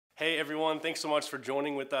everyone. Thanks so much for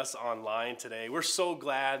joining with us online today. We're so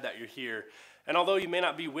glad that you're here. And although you may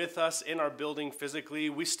not be with us in our building physically,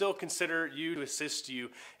 we still consider you to assist you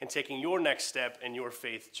in taking your next step in your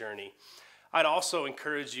faith journey. I'd also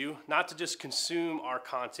encourage you not to just consume our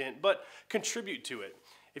content, but contribute to it.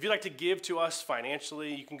 If you'd like to give to us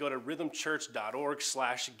financially, you can go to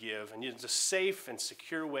rhythmchurch.org/give, and it's a safe and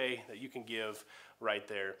secure way that you can give right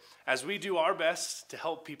there, as we do our best to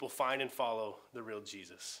help people find and follow the real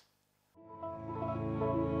Jesus.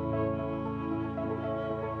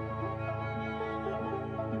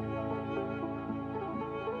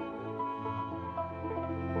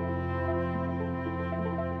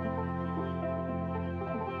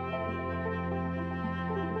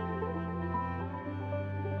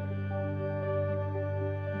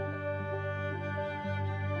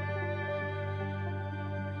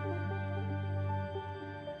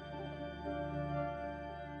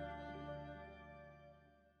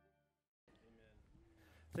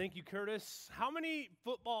 Thank you, Curtis. How many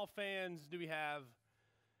football fans do we have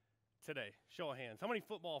today? Show of hands. How many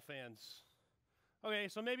football fans? Okay,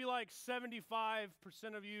 so maybe like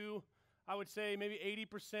 75% of you, I would say maybe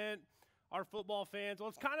 80% are football fans. Well,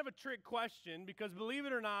 it's kind of a trick question because, believe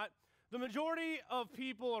it or not, the majority of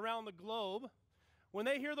people around the globe, when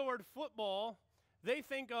they hear the word football, they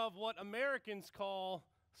think of what Americans call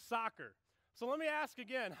soccer. So let me ask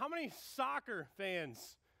again, how many soccer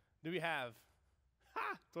fans do we have? Ha!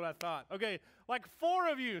 That's what I thought. Okay, like 4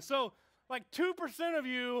 of you. So like 2% of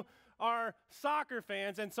you are soccer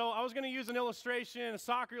fans. And so I was going to use an illustration, a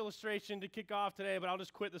soccer illustration to kick off today, but I'll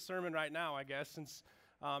just quit the sermon right now, I guess, since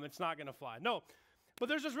it's not going to fly. No, but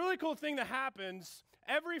there's this really cool thing that happens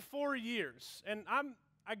every 4 years. And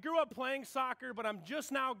I grew up playing soccer, but I'm just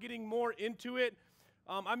now getting more into it.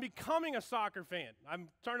 I'm becoming a soccer fan. I'm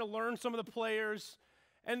starting to learn some of the players.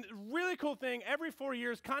 And really cool thing, every 4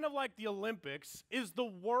 years, kind of like the Olympics, is the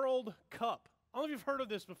World Cup. I don't know if you've heard of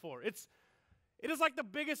this before. It is like the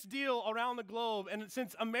biggest deal around the globe, and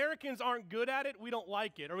since Americans aren't good at it, we don't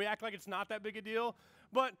like it, or we act like it's not that big a deal.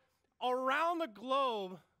 But around the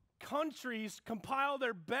globe, countries compile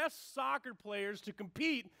their best soccer players to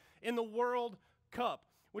compete in the World Cup,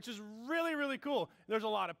 which is really, really cool. There's a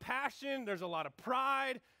lot of passion, there's a lot of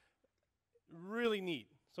pride, really neat.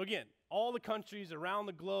 So again, all the countries around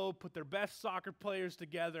the globe put their best soccer players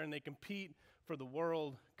together and they compete for the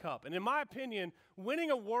World Cup. And in my opinion,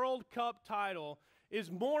 winning a World Cup title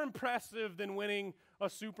is more impressive than winning a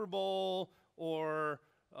Super Bowl or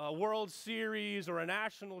a World Series or a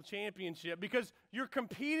national championship, because you're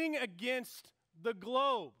competing against the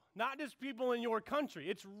globe, not just people in your country.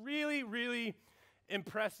 It's really, really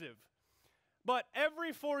impressive. But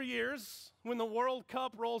every 4 years, when the World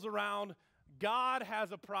Cup rolls around, God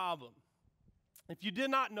has a problem. If you did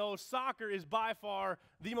not know, soccer is by far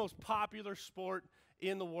the most popular sport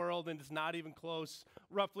in the world, and it's not even close.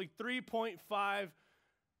 Roughly 3.5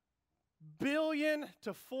 billion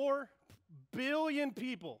to 4 billion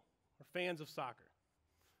people are fans of soccer.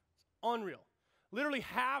 It's unreal. Literally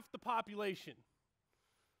half the population,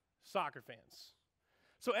 soccer fans.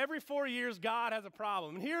 So every 4 years, God has a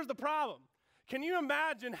problem. And here's the problem. Can you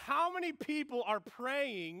imagine how many people are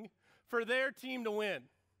praying for their team to win?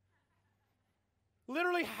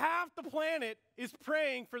 Literally half the planet is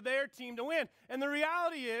praying for their team to win. And the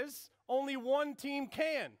reality is only one team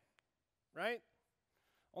can, right?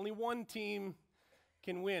 Only one team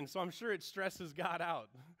can win. So I'm sure it stresses God out.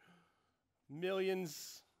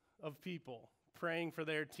 Millions of people praying for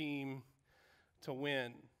their team to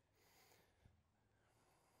win.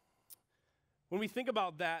 When we think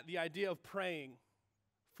about that, the idea of praying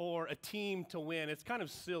for a team to win, it's kind of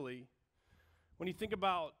silly. When you think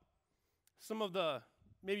about some of the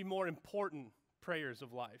maybe more important prayers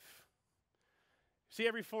of life. See,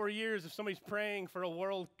 every 4 years, if somebody's praying for a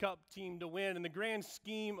World Cup team to win, in the grand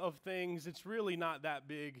scheme of things, it's really not that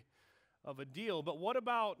big of a deal. But what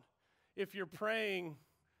about if you're praying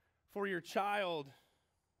for your child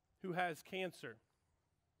who has cancer?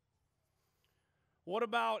 What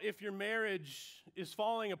about if your marriage is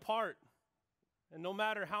falling apart, and no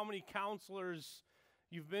matter how many counselors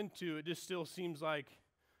you've been to, it just still seems like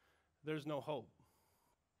there's no hope?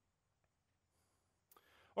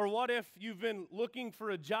 Or what if you've been looking for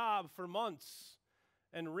a job for months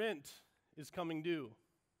and rent is coming due?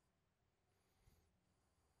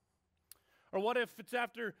 Or what if it's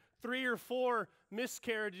after 3 or 4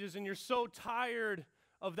 miscarriages and you're so tired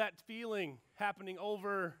of that feeling happening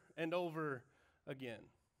over and over again?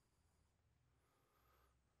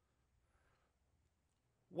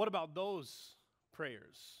 What about those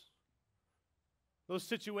prayers? Those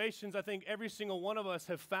situations I think every single one of us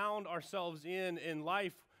have found ourselves in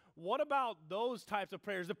life what about those types of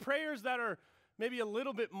prayers? The prayers that are maybe a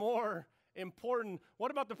little bit more important.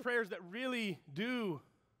 What about the prayers that really do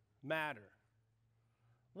matter?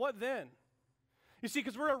 What then? You see,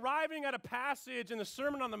 because we're arriving at a passage in the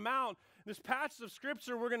Sermon on the Mount, this passage of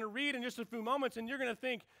Scripture we're going to read in just a few moments, and you're going to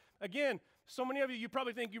think, again, so many of you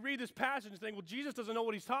probably think, you read this passage and think, well, Jesus doesn't know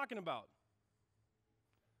what he's talking about.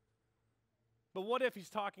 But what if he's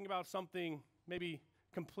talking about something maybe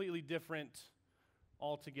completely different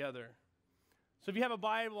altogether? So if you have a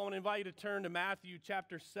Bible, I want to invite you to turn to Matthew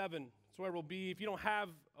chapter 7. That's where we'll be. If you don't have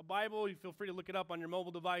a Bible, you feel free to look it up on your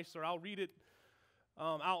mobile device, or I'll read it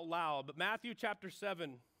out loud. But Matthew chapter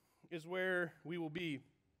 7 is where we will be.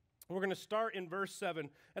 We're going to start in verse 7.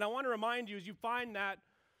 And I want to remind you, as you find that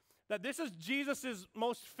this is Jesus'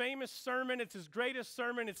 most famous sermon. It's his greatest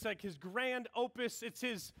sermon. It's like his grand opus. It's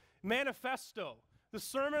his manifesto, the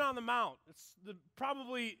Sermon on the Mount. It's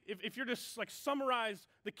probably, if you're just like summarize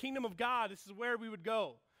the kingdom of God, this is where we would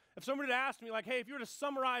go. If somebody had asked me like, hey, if you were to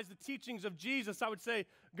summarize the teachings of Jesus, I would say,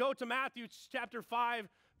 go to Matthew chapter 5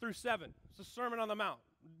 through 7. It's the Sermon on the Mount.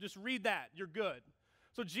 Just read that. You're good.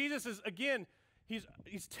 So Jesus is, again,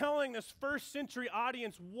 he's telling this first century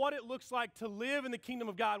audience what it looks like to live in the kingdom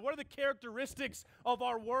of God. What are the characteristics of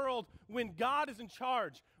our world when God is in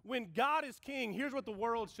charge? When God is king, here's what the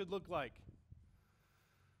world should look like.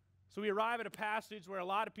 So we arrive at a passage where a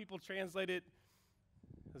lot of people translate it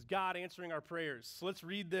as God answering our prayers. So let's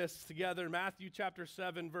read this together. Matthew chapter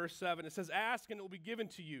 7, verse 7. It says, ask and it will be given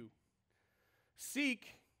to you.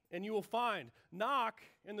 Seek and you will find. Knock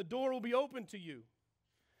and the door will be opened to you.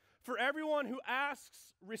 For everyone who asks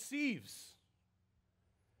receives.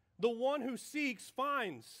 The one who seeks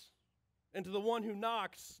finds. And to the one who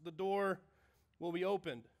knocks, the door will be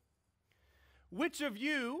opened. Which of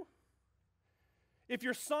you, if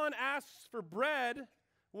your son asks for bread,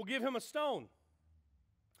 will give him a stone?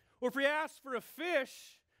 Or if he asks for a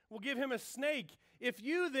fish, will give him a snake? If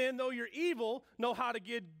you then, though you're evil, know how to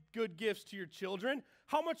give good gifts to your children,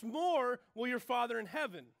 how much more will your Father in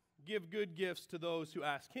heaven give good gifts to those who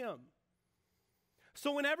ask him?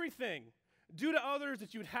 So in everything, do to others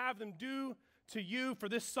that you would have them do to you, for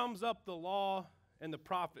this sums up the law and the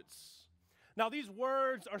prophets. Now these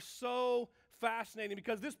words are so fascinating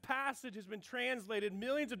because this passage has been translated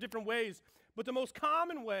millions of different ways, but the most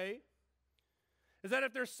common way is that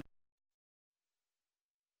if there's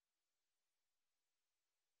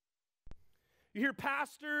you hear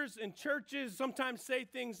pastors and churches sometimes say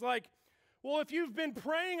things like, well, if you've been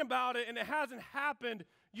praying about it and it hasn't happened,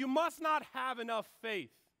 you must not have enough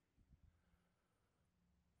faith.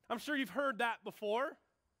 I'm sure you've heard that before.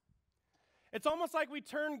 It's almost like we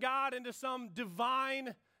turn God into some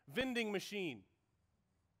divine vending machine,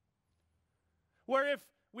 where if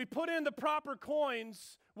we put in the proper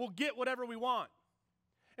coins, we'll get whatever we want.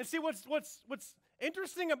 And see, what's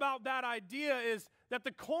interesting about that idea is that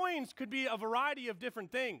the coins could be a variety of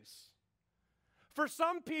different things. For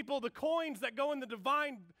some people, the coins that go in the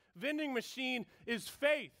divine vending machine is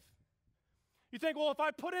faith. You think, well, if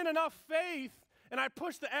I put in enough faith and I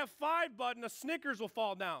push the F5 button, a Snickers will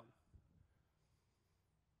fall down.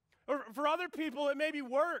 Or for other people, it maybe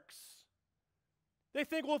works. They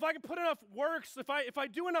think, well, if I can put enough works, if I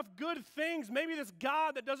do enough good things, maybe this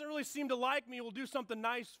God that doesn't really seem to like me will do something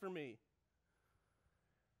nice for me.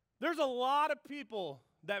 There's a lot of people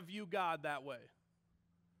that view God that way.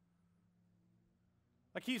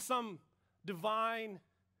 Like he's some divine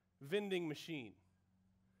vending machine.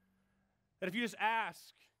 That if you just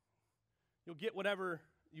ask, you'll get whatever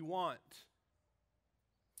you want.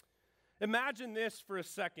 Imagine this for a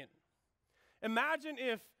second. Imagine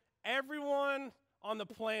if everyone on the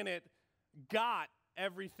planet got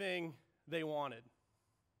everything they wanted.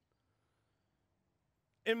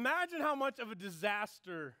 Imagine how much of a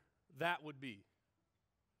disaster that would be.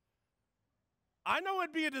 I know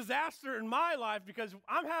it'd be a disaster in my life because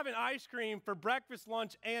I'm having ice cream for breakfast,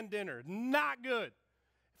 lunch, and dinner. Not good.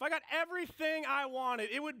 If I got everything I wanted,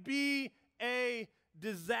 it would be a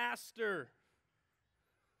disaster.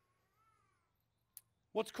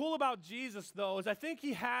 What's cool about Jesus, though, is I think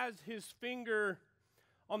he has his finger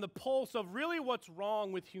on the pulse of really what's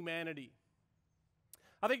wrong with humanity.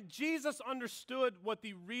 I think Jesus understood what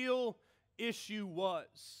the real issue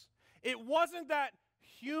was. It wasn't that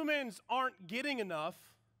humans aren't getting enough.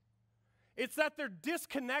 It's that they're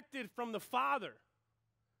disconnected from the Father.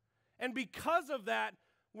 And because of that,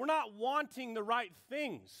 we're not wanting the right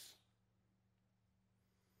things.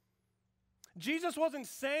 Jesus wasn't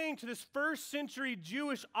saying to this first century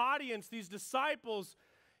Jewish audience, these disciples,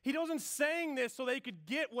 he wasn't saying this so they could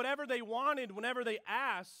get whatever they wanted whenever they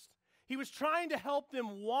asked. He was trying to help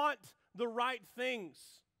them want the right things.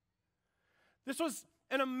 This was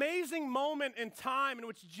an amazing moment in time in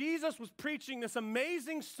which Jesus was preaching this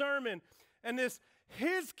amazing sermon, and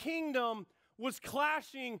his kingdom was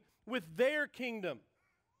clashing with their kingdom.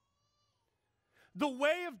 The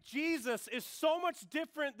way of Jesus is so much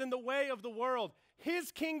different than the way of the world.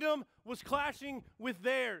 His kingdom was clashing with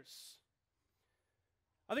theirs.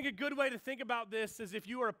 I think a good way to think about this is if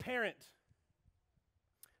you are a parent.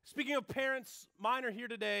 Speaking of parents, mine are here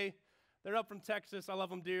today. They're up from Texas. I love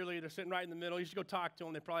them dearly. They're sitting right in the middle. You should go talk to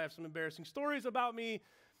them. They probably have some embarrassing stories about me.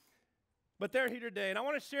 But they're here today. And I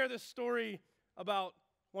want to share this story about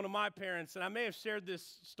one of my parents. And I may have shared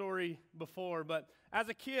this story before. But as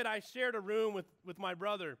a kid, I shared a room with my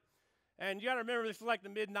brother. And you got to remember, this is like the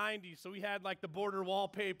mid-'90s. So we had like the border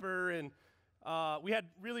wallpaper. And we had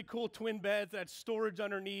really cool twin beds that had storage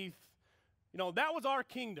underneath. You know, that was our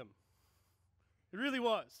kingdom. It really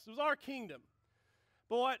was. It was our kingdom.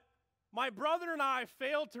 But what my brother and I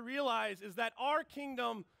failed to realize is that our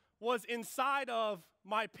kingdom was inside of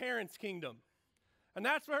my parents' kingdom. And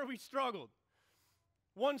that's where we struggled.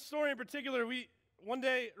 One story in particular, one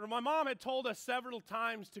day, my mom had told us several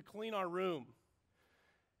times to clean our room.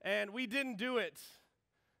 And we didn't do it.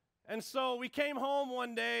 And so we came home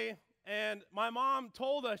one day, and my mom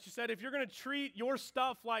told us, she said, if you're going to treat your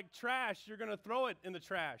stuff like trash, you're going to throw it in the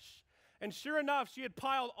trash. And sure enough, she had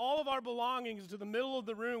piled all of our belongings into the middle of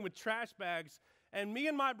the room with trash bags, and me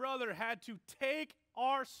and my brother had to take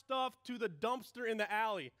our stuff to the dumpster in the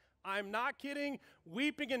alley. I'm not kidding,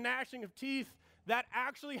 weeping and gnashing of teeth. That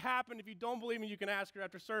actually happened. If you don't believe me, you can ask her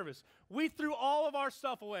after service. We threw all of our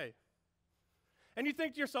stuff away. And you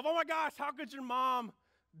think to yourself, oh my gosh, how could your mom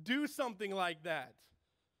do something like that?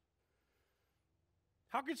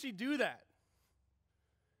 How could she do that?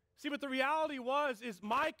 See, but the reality is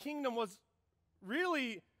my kingdom was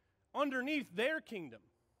really underneath their kingdom.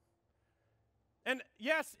 And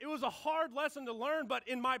yes, it was a hard lesson to learn, but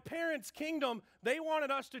in my parents' kingdom, they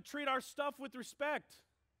wanted us to treat our stuff with respect.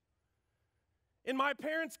 In my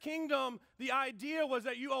parents' kingdom, the idea was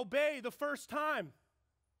that you obey the first time.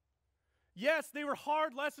 Yes, they were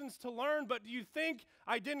hard lessons to learn, but do you think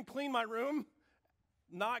I didn't clean my room?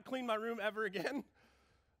 Not clean my room ever again?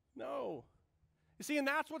 No. You see, and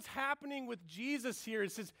that's what's happening with Jesus here.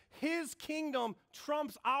 It says his kingdom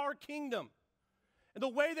trumps our kingdom. And the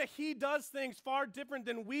way that he does things far different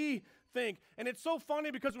than we think. And it's so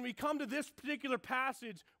funny because when we come to this particular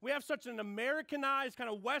passage, we have such an Americanized kind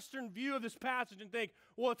of Western view of this passage and think,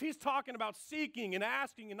 well, if he's talking about seeking and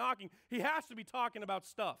asking and knocking, he has to be talking about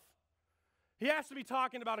stuff. He has to be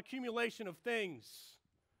talking about accumulation of things.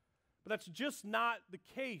 But that's just not the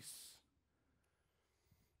case.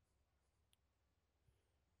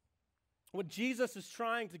 What Jesus is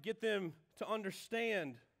trying to get them to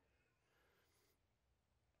understand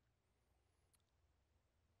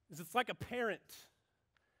is it's like a parent.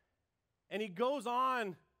 And he goes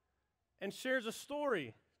on and shares a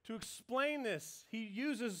story to explain this. He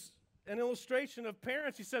uses an illustration of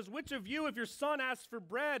parents. He says, which of you, if your son asks for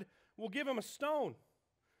bread, will give him a stone?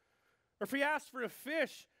 Or if he asks for a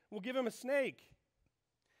fish, will give him a snake?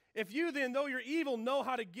 If you then, though you're evil, know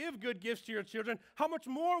how to give good gifts to your children, how much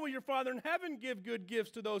more will your Father in heaven give good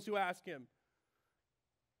gifts to those who ask him?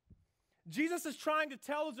 Jesus is trying to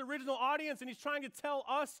tell his original audience, and he's trying to tell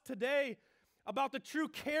us today about the true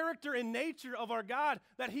character and nature of our God,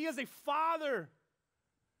 that he is a Father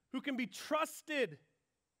who can be trusted.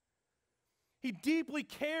 He deeply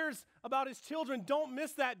cares about his children. Don't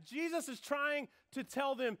miss that. Jesus is trying to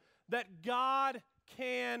tell them that God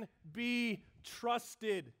can be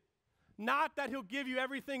trusted. Not that he'll give you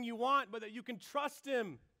everything you want, but that you can trust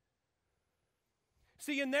him.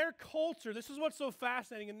 See, in their culture, this is what's so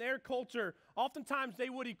fascinating. In their culture, oftentimes they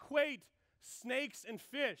would equate snakes and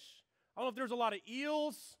fish. I don't know if there's a lot of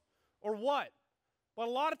eels or what, but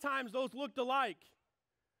a lot of times those looked alike.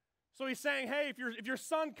 So he's saying, hey, if your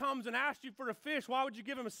son comes and asks you for a fish, why would you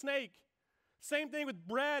give him a snake? Same thing with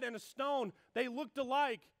bread and a stone. They looked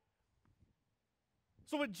alike.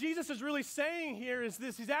 So what Jesus is really saying here is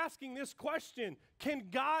this. He's asking this question. Can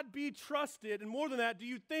God be trusted? And more than that, do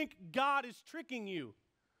you think God is tricking you?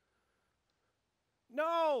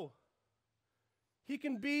 No. He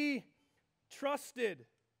can be trusted.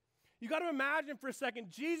 You got to imagine for a second,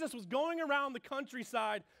 Jesus was going around the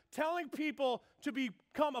countryside telling people to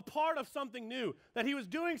become a part of something new, that he was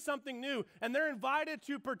doing something new, and they're invited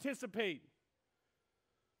to participate.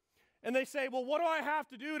 And they say, well, what do I have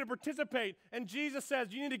to do to participate? And Jesus says,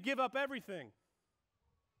 you need to give up everything.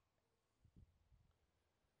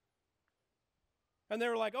 And they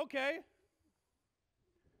were like, okay.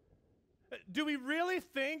 Do we really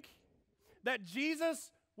think that Jesus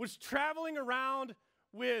was traveling around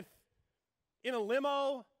with in a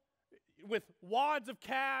limo with wads of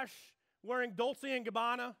cash, wearing Dolce &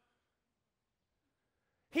 Gabbana.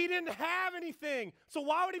 He didn't have anything. So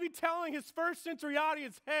why would he be telling his first century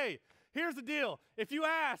audience, hey, here's the deal. If you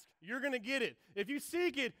ask, you're going to get it. If you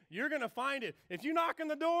seek it, you're going to find it. If you knock on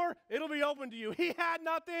the door, it'll be open to you. He had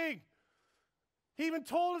nothing. He even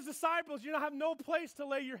told his disciples, you have no place to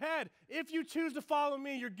lay your head. If you choose to follow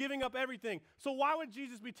me, you're giving up everything. So why would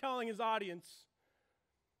Jesus be telling his audience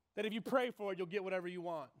that if you pray for it, you'll get whatever you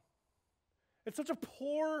want? It's such a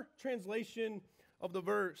poor translation of the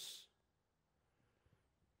verse.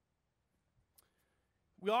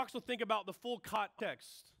 We also think about the full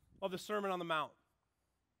context of the Sermon on the Mount.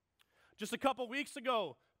 Just a couple weeks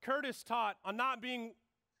ago, Curtis taught on not being,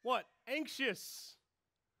 what? Anxious.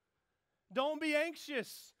 Don't be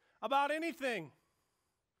anxious about anything.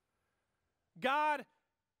 God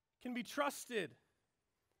can be trusted.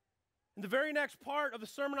 In the very next part of the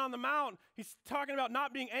Sermon on the Mount, he's talking about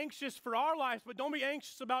not being anxious for our lives, but don't be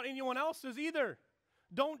anxious about anyone else's either.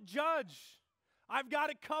 Don't judge. I've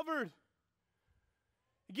got it covered.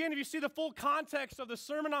 Again, if you see the full context of the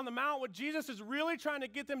Sermon on the Mount, what Jesus is really trying to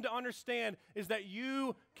get them to understand is that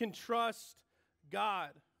you can trust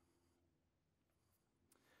God.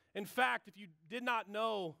 In fact, if you did not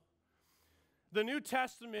know, the New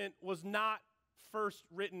Testament was not first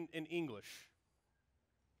written in English.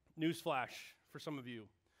 Newsflash for some of you.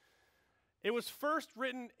 It was first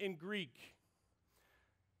written in Greek.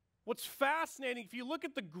 What's fascinating, if you look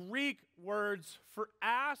at the Greek words for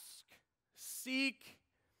ask, seek,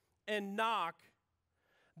 and knock,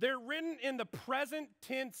 they're written in the present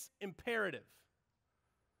tense imperative.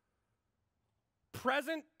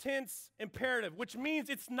 Present tense imperative, which means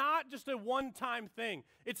it's not just a one-time thing.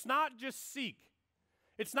 It's not just seek.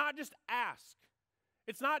 It's not just ask.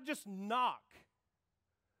 It's not just knock.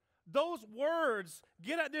 Those words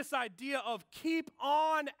get at this idea of keep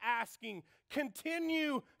on asking,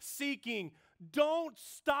 continue seeking, don't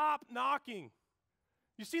stop knocking.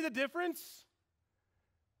 You see the difference?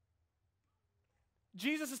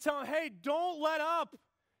 Jesus is telling, hey, don't let up.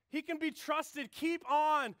 He can be trusted. Keep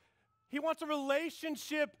on. He wants a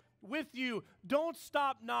relationship with you. Don't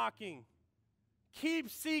stop knocking. Keep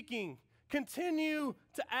seeking. Continue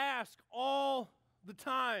to ask all the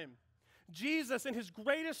time. Jesus, in his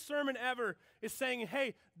greatest sermon ever, is saying,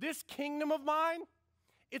 hey, this kingdom of mine,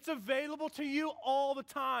 it's available to you all the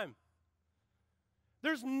time.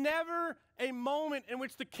 There's never a moment in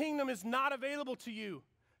which the kingdom is not available to you.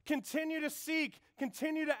 Continue to seek,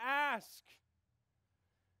 continue to ask,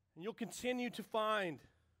 and you'll continue to find.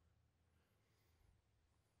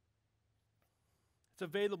 It's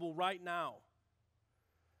available right now.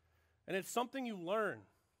 And it's something you learn.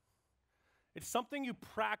 It's something you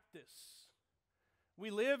practice. We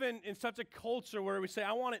live in such a culture where we say,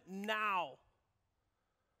 I want it now.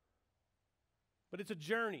 But it's a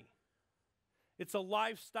journey. It's a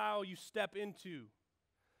lifestyle you step into.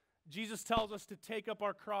 Jesus tells us to take up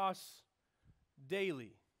our cross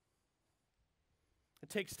daily. It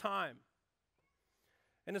takes time.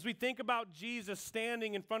 And as we think about Jesus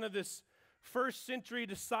standing in front of this first century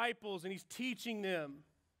disciples and he's teaching them,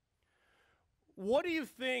 what do you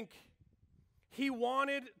think he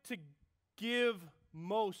wanted to give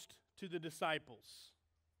most to the disciples?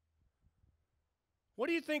 What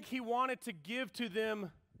do you think he wanted to give to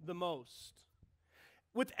them the most?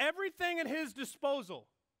 With everything at his disposal,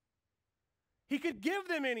 he could give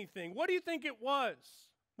them anything. What do you think it was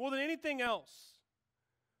more than anything else?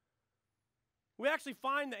 We actually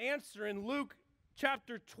find the answer in Luke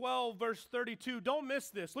chapter 12, verse 32. Don't miss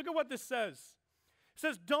this. Look at what this says. It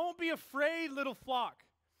says, don't be afraid, little flock,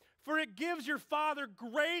 for it gives your Father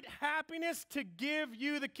great happiness to give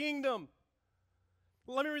you the kingdom.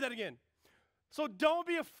 Let me read that again. So don't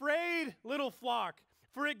be afraid, little flock,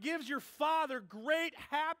 for it gives your Father great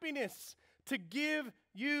happiness to give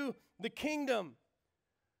you the kingdom.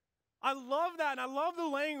 I love that, and I love the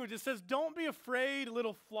language. It says, don't be afraid,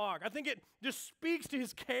 little flock. I think it just speaks to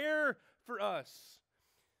his care for us.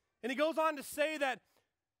 And he goes on to say that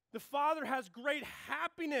the Father has great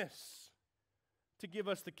happiness to give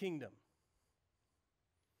us the kingdom.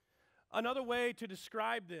 Another way to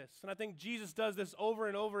describe this, and I think Jesus does this over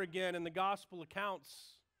and over again in the gospel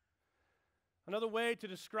accounts, another way to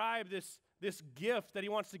describe this gift that he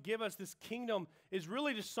wants to give us, this kingdom, is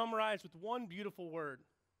really just summarized with one beautiful word: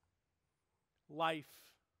 life.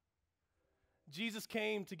 Jesus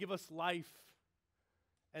came to give us life,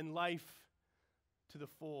 and life to the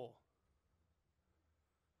full.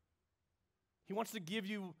 He wants to give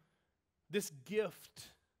you this gift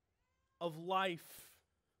of life.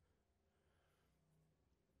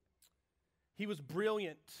 He was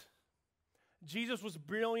brilliant. Jesus was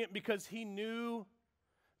brilliant because he knew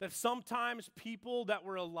that sometimes people that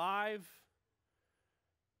were alive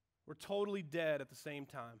were totally dead at the same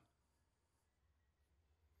time.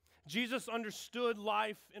 Jesus understood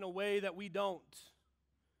life in a way that we don't.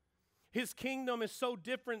 His kingdom is so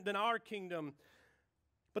different than our kingdom.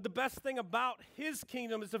 But the best thing about his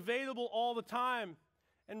kingdom is available all the time.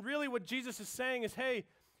 And really what Jesus is saying is, hey,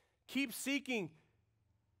 keep seeking,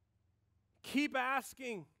 keep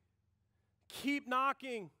asking, keep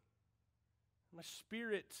knocking. My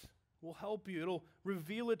Spirit will help you. It'll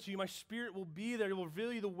reveal it to you. My Spirit will be there. It will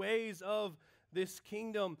reveal you the ways of this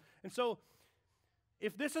kingdom. And so,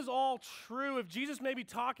 if this is all true, if Jesus may be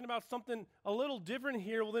talking about something a little different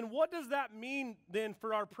here, well, then what does that mean then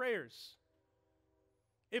for our prayers?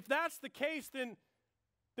 If that's the case, then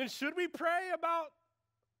should we pray about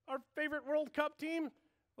our favorite World Cup team?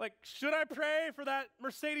 Like, should I pray for that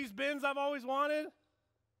Mercedes-Benz I've always wanted?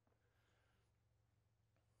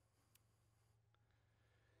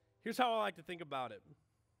 Here's how I like to think about it.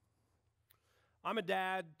 I'm a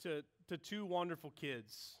dad to two wonderful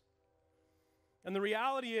kids. And the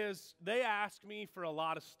reality is, they ask me for a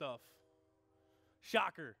lot of stuff.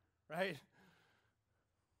 Shocker, right?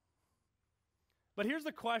 But here's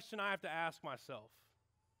the question I have to ask myself.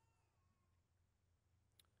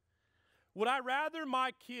 Would I rather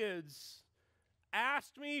my kids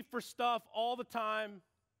ask me for stuff all the time,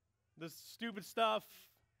 the stupid stuff,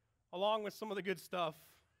 along with some of the good stuff,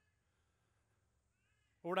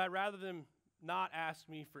 or would I rather them not ask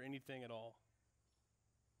me for anything at all?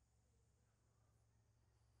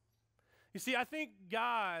 You see, I think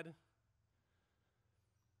God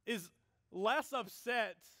is less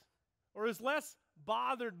upset or is less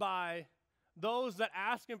bothered by those that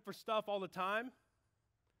ask him for stuff all the time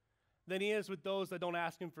than he is with those that don't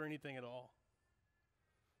ask him for anything at all.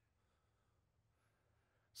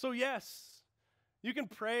 So yes, you can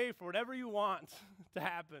pray for whatever you want to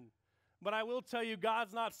happen. But I will tell you,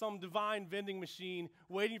 God's not some divine vending machine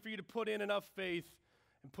waiting for you to put in enough faith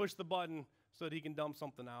and push the button so that he can dump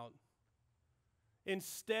something out.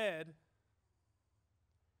 Instead,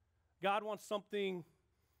 God wants something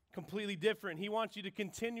completely different. He wants you to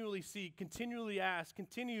continually seek, continually ask,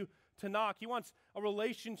 continue to knock. He wants a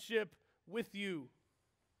relationship with you.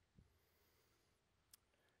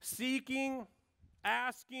 Seeking,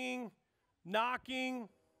 asking, knocking.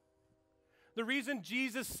 The reason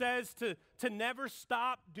Jesus says to never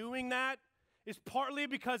stop doing that is partly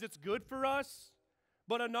because it's good for us,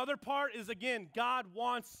 but another part is, again, God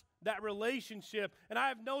wants that relationship. And I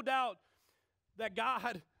have no doubt that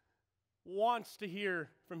God wants to hear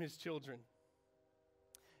from his children.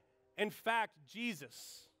 In fact,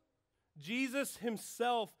 Jesus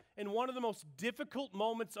himself, in one of the most difficult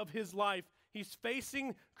moments of his life, he's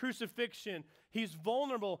facing crucifixion, he's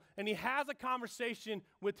vulnerable, and he has a conversation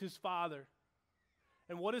with his Father.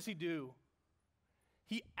 And what does he do?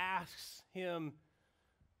 He asks him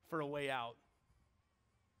for a way out.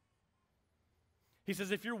 He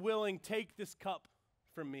says, if you're willing, take this cup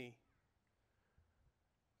from me.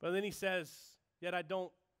 But then he says, yet I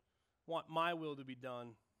don't want my will to be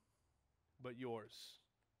done, but yours.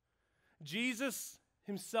 Jesus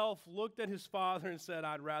himself looked at his Father and said,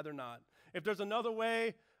 I'd rather not. If there's another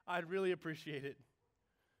way, I'd really appreciate it.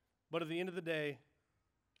 But at the end of the day,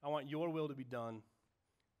 I want your will to be done,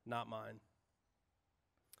 not mine.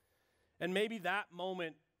 And maybe that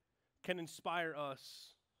moment can inspire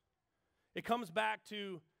us. It comes back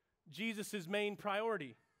to Jesus' main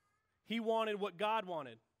priority. He wanted what God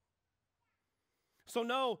wanted. So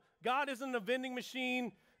no, God isn't a vending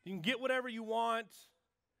machine. You can get whatever you want.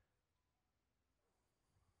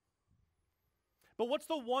 But what's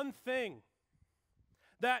the one thing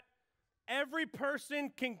that every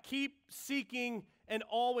person can keep seeking and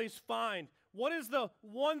always find? What is the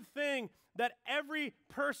one thing that every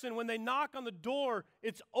person, when they knock on the door,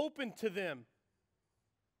 it's open to them?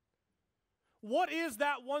 What is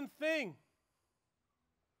that one thing?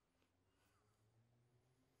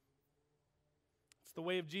 It's the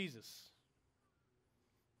way of Jesus.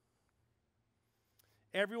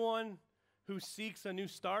 Everyone who seeks a new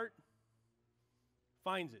start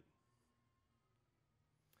finds it.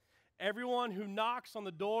 Everyone who knocks on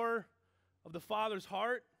the door of the Father's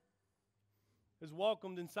heart is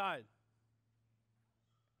welcomed inside.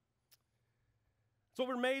 It's what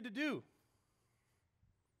we're made to do.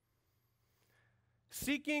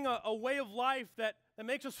 Seeking a way of life that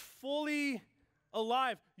makes us fully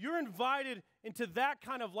alive. You're invited into that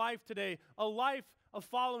kind of life today, a life of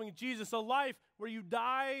following Jesus, a life where you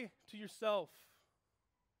die to yourself,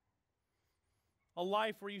 a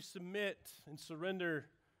life where you submit and surrender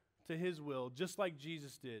to his will, just like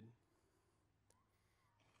Jesus did.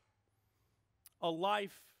 a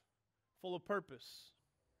life full of purpose,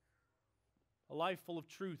 a life full of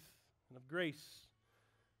truth and of grace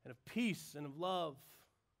and of peace and of love,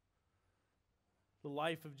 the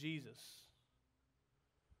life of Jesus.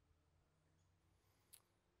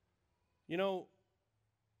 You know,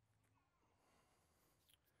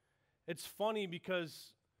 it's funny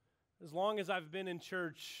because as long as I've been in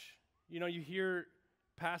church, you hear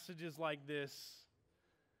passages like this,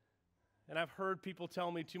 and I've heard people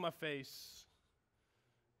tell me to my face,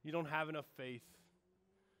 you don't have enough faith.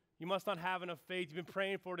 You must not have enough faith. You've been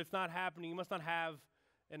praying for it. It's not happening. You must not have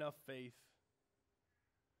enough faith.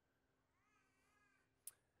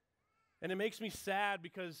 And it makes me sad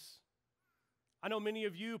because I know many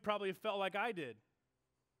of you probably have felt like I did.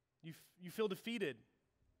 You feel defeated.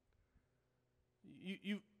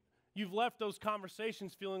 You've left those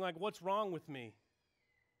conversations feeling like, what's wrong with me?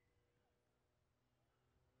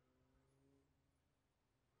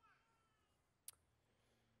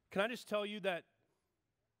 Can I just tell you that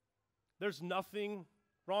there's nothing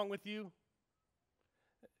wrong with you?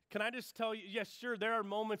 Can I just tell you, yes, sure, there are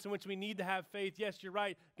moments in which we need to have faith. Yes, you're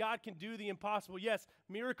right. God can do the impossible. Yes,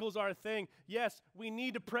 miracles are a thing. Yes, we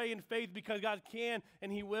need to pray in faith because God can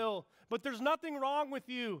and He will. But there's nothing wrong with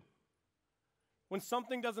you when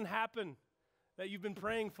something doesn't happen that you've been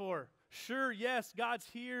praying for. Sure, yes, God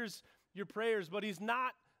hears your prayers, but He's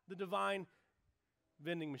not the divine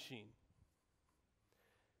vending machine.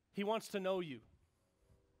 He wants to know you.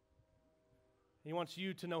 He wants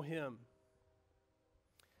you to know Him.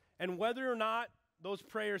 And whether or not those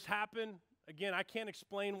prayers happen, again, I can't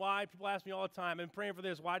explain why. People ask me all the time, I'm praying for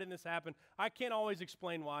this, why didn't this happen? I can't always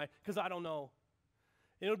explain why, because I don't know.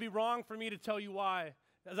 It would be wrong for me to tell you why,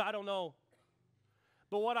 because I don't know.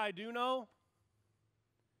 But what I do know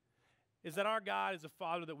is that our God is a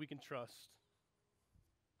Father that we can trust.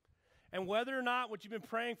 And whether or not what you've been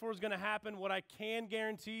praying for is going to happen, what I can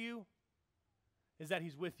guarantee you is that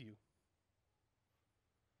He's with you.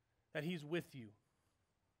 That He's with you.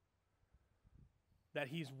 That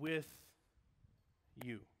He's with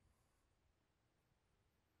you.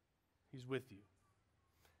 He's with you.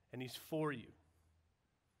 And He's for you.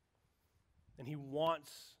 And He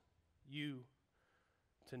wants you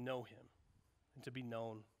to know Him and to be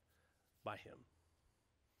known by Him.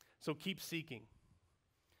 So keep seeking.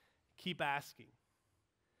 Keep asking.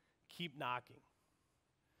 Keep knocking.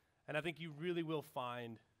 And I think you really will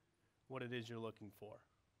find what it is you're looking for.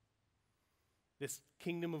 This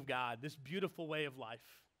kingdom of God, this beautiful way of life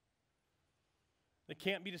that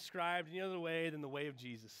can't be described any other way than the way of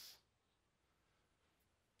Jesus.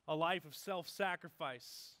 A life of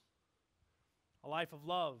self-sacrifice, a life of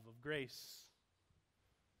love, of grace,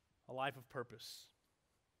 a life of purpose.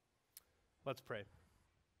 Let's pray.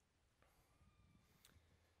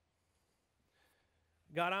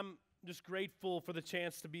 God, I'm just grateful for the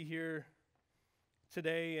chance to be here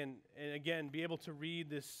today and again, be able to read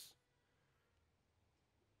this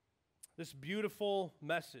beautiful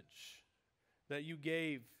message that you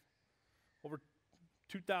gave over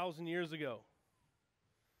 2,000 years ago.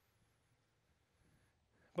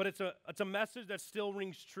 But it's a message that still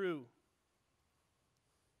rings true.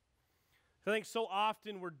 I think so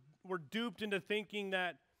often we're duped into thinking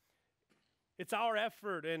that it's our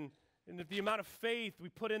effort and that the amount of faith we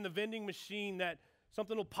put in the vending machine that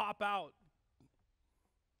something will pop out.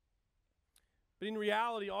 But in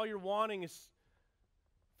reality, all you're wanting is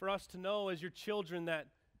for us to know as your children that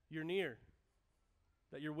you're near,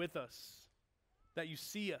 that you're with us, that you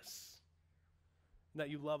see us, and that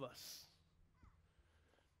you love us.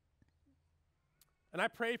 And I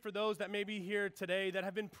pray for those that may be here today that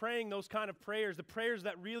have been praying those kind of prayers, the prayers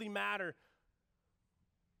that really matter.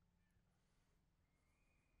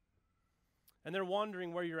 And they're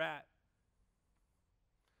wondering where you're at.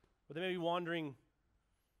 Or they may be wondering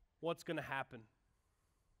what's going to happen.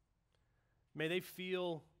 May they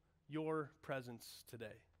feel your presence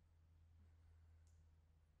today.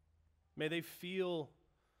 May they feel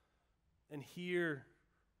and hear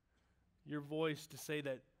your voice to say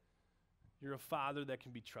that you're a Father that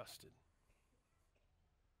can be trusted.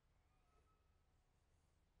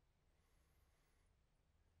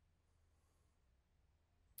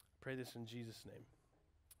 I pray this in Jesus' name.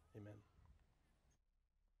 Amen.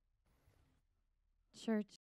 Church.